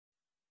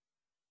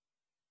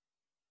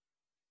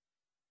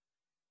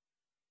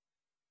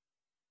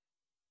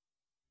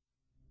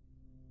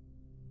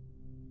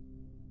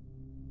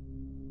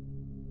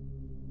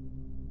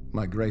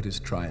My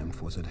greatest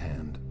triumph was at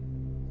hand.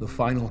 The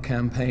final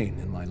campaign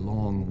in my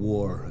long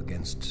war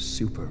against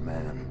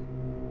Superman.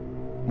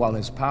 While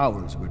his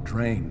powers were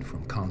drained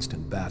from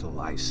constant battle,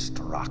 I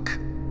struck,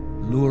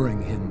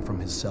 luring him from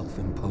his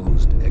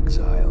self-imposed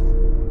exile.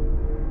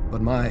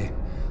 But my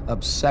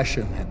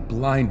obsession had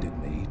blinded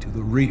me to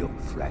the real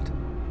threat.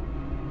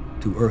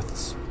 To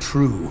Earth's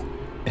true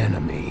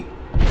enemy.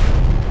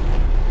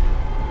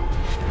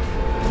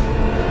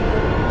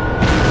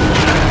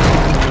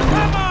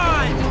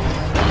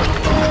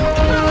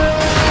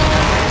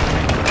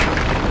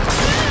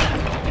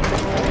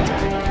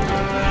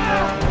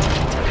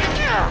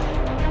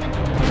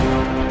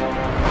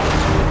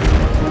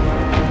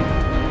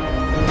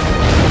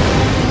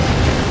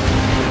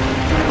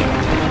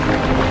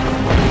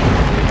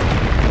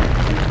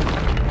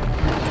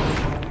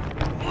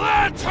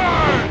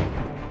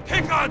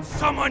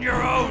 Someone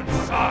your own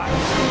size!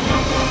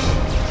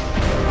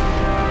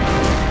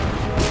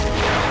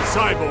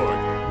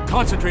 Cyborg,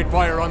 concentrate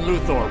fire on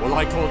Luthor while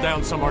I call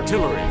down some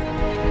artillery.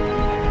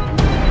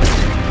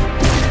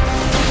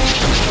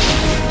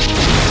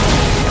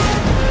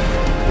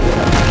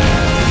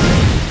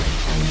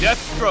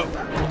 Deathstroke,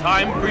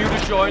 time for you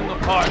to join the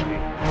party.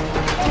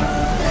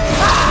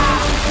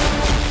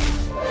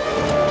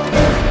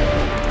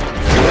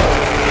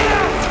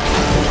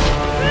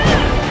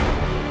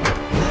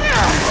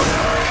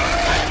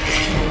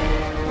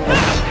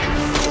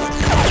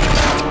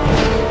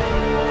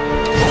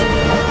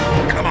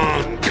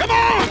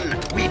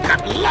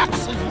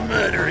 Lots of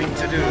murdering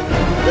to do.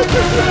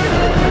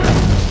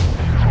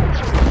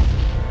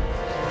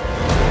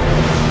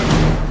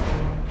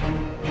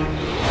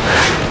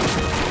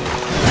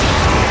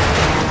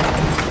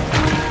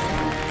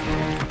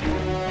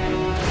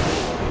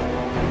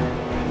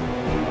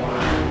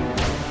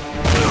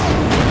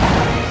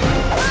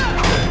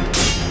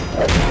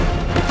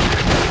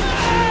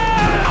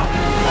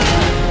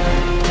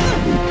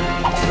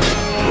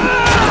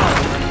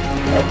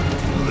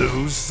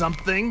 Lose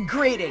something?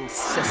 Greetings,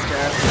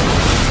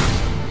 sister.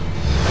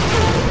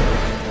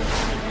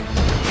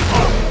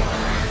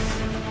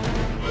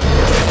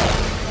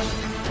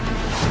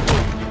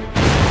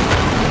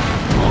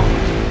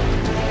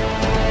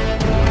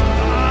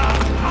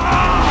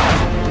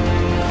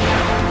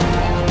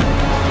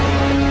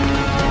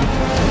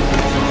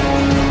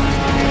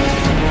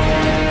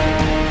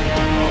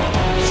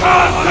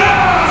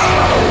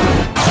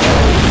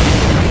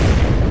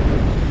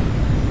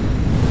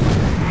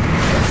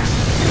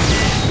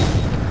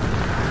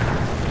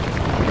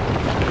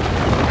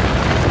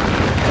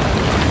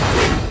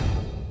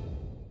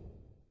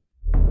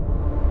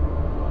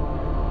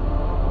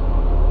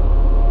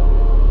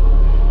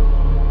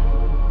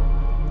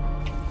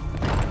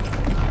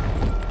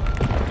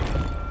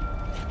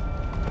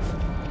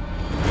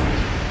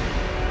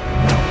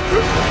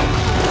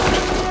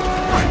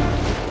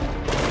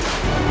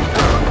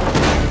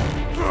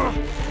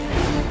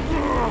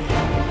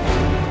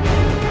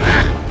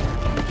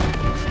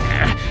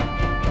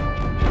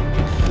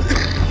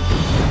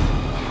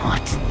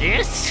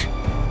 This?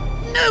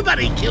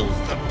 Nobody kills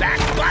the Bat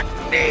but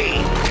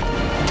me!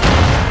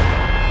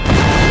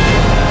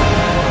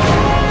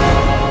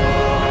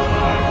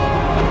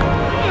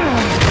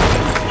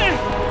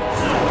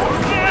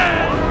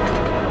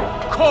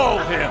 Call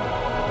him!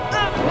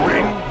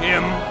 Bring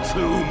him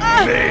to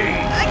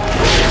me!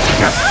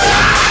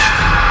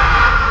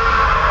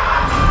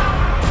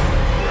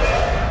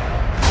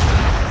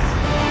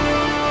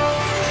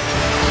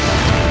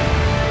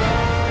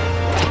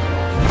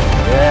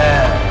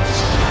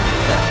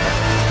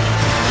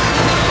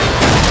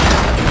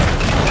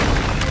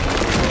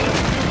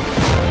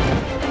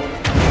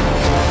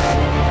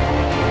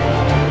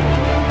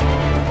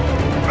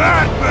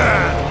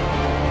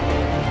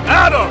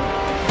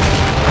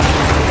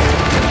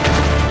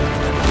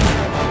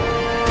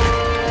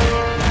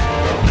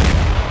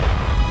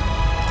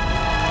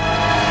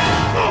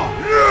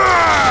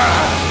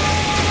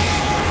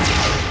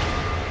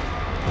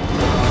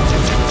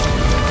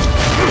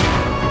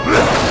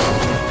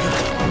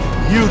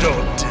 You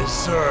don't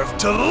deserve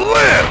to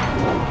live!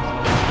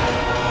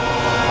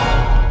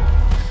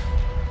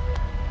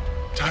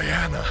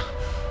 Diana.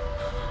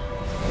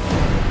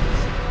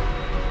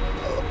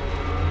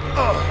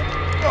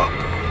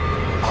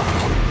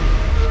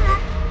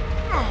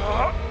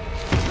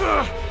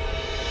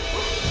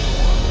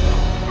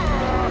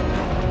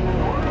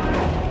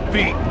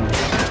 Beaten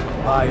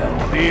by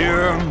a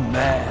mere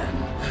man.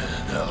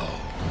 No.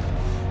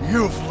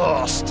 You've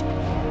lost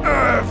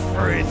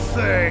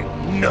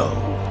everything.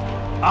 No.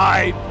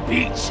 I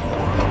beat you.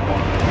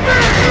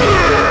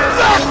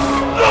 That's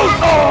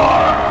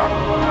Luthor!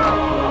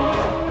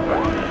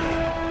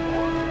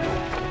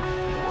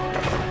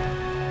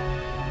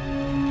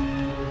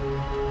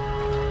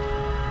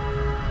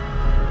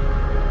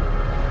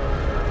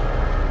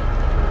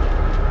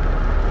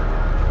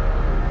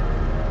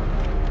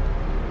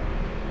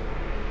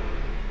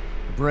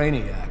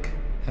 Brainiac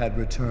had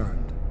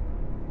returned.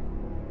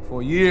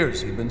 For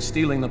years, he'd been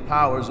stealing the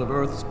powers of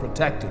Earth's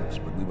protectors,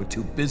 but we were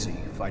too busy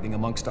fighting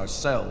amongst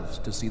ourselves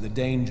to see the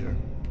danger.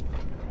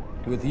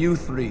 With you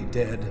three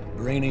dead,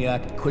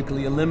 Brainiac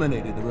quickly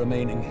eliminated the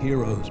remaining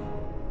heroes.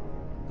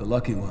 The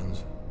lucky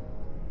ones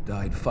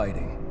died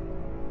fighting.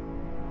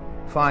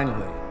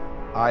 Finally,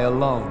 I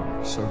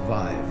alone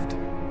survived,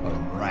 a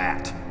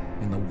rat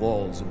in the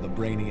walls of the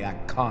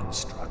Brainiac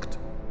construct.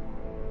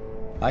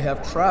 I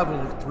have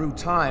traveled through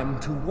time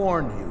to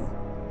warn you.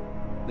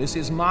 This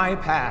is my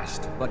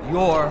past, but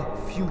your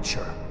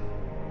future.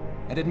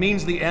 And it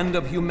means the end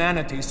of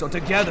humanity, so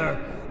together,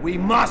 we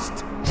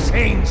must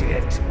change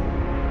it!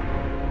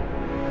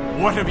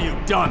 What have you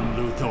done,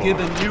 Luthor?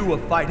 Given you a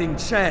fighting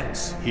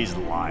chance. He's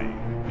lying.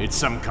 It's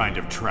some kind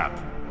of trap.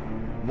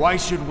 Why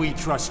should we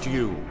trust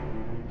you?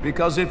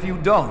 Because if you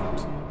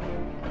don't,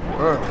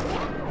 Earth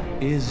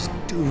is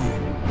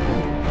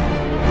doomed.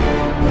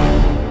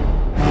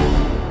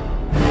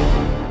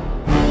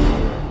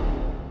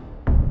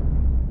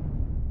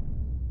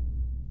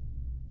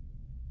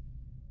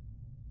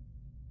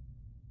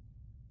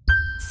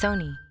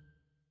 Sony.